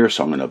here.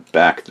 So I'm going to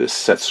back this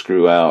set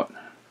screw out.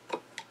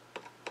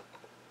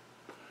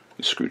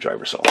 The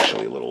screwdriver's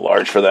actually a little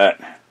large for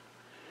that.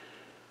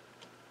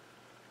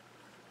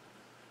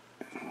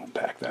 I'll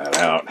back that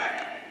out.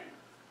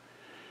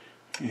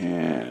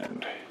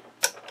 And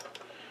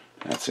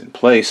that's in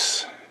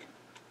place.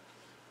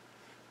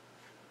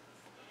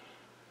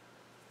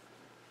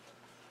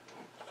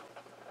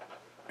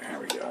 There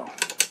we go.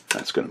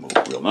 That's going to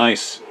move real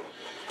nice.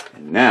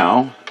 And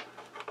now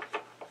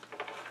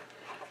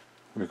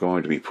we're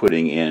going to be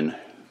putting in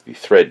the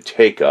thread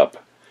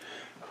take-up.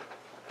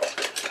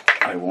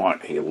 I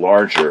want a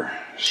larger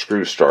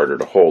screw starter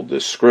to hold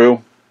this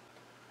screw.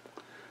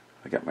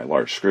 I got my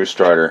large screw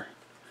starter.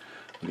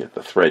 Get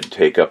the thread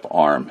take-up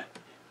arm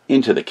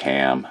into the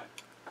cam,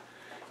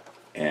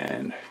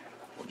 and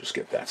we'll just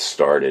get that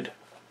started,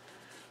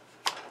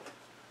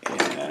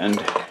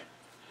 and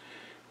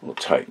we'll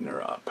tighten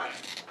her up.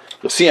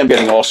 You'll see I'm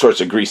getting all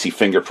sorts of greasy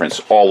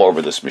fingerprints all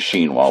over this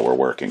machine while we're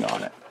working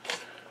on it.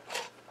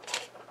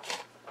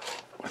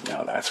 But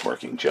now that's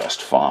working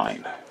just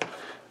fine.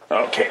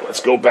 Okay,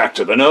 let's go back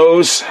to the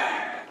nose.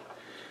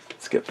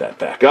 Let's get that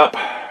back up.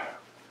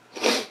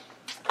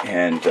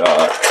 And,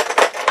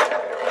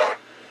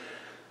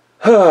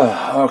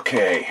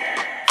 okay.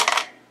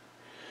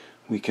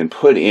 We can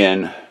put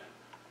in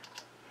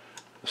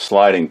the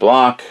sliding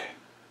block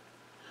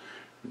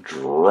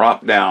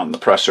drop down the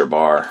presser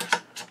bar.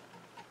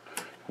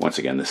 Once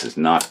again, this is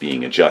not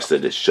being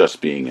adjusted, it's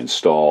just being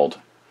installed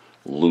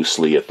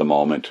loosely at the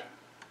moment.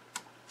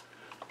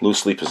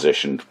 Loosely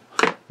positioned.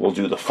 We'll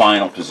do the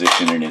final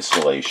position and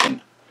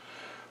installation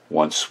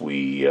once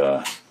we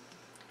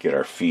get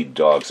our feed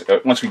dogs,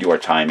 once we do our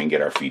timing,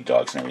 get our feed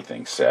dogs and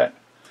everything set.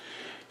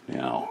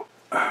 Now,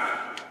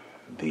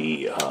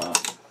 the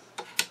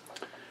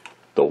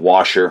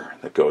washer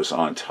that goes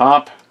on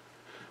top,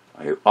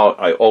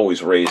 I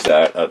always raise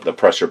that the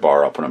pressure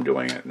bar up when I'm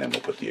doing it, and then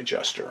we'll put the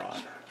adjuster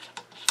on.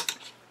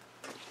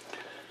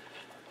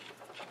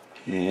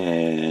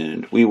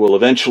 And we will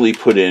eventually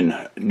put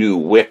in new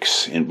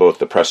wicks in both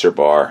the pressure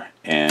bar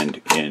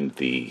and in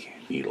the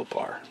needle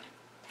bar.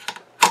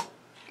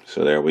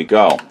 So there we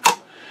go.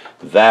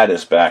 That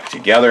is back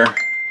together.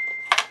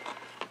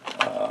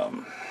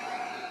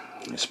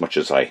 As much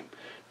as I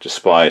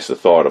despise the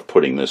thought of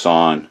putting this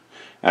on,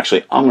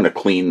 actually I'm going to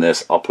clean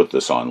this. I'll put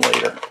this on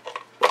later.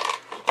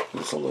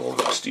 It's a little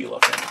rusty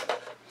looking.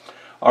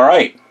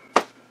 Alright,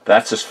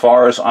 that's as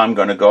far as I'm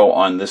going to go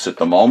on this at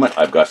the moment.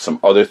 I've got some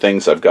other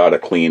things I've got to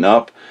clean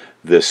up.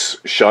 This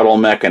shuttle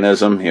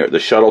mechanism here, the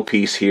shuttle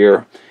piece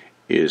here,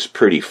 is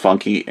pretty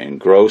funky and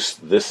gross.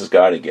 This has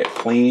got to get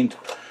cleaned.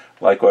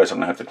 Likewise, I'm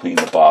going to have to clean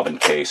the bobbin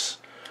case,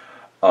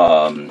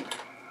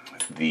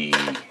 the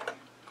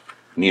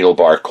needle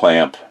bar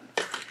clamp,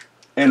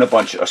 and a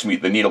bunch of,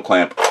 the needle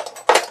clamp,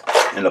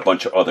 and a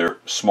bunch of other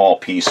small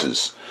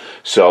pieces.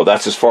 So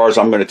that's as far as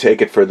I'm going to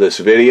take it for this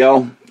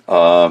video.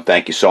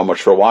 Thank you so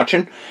much for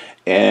watching,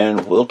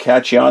 and we'll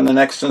catch you on the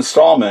next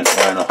installment,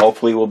 and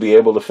hopefully we'll be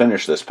able to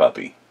finish this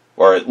puppy,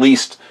 or at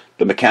least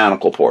the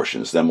mechanical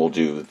portions. Then we'll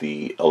do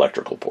the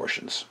electrical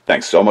portions.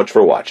 Thanks so much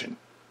for watching.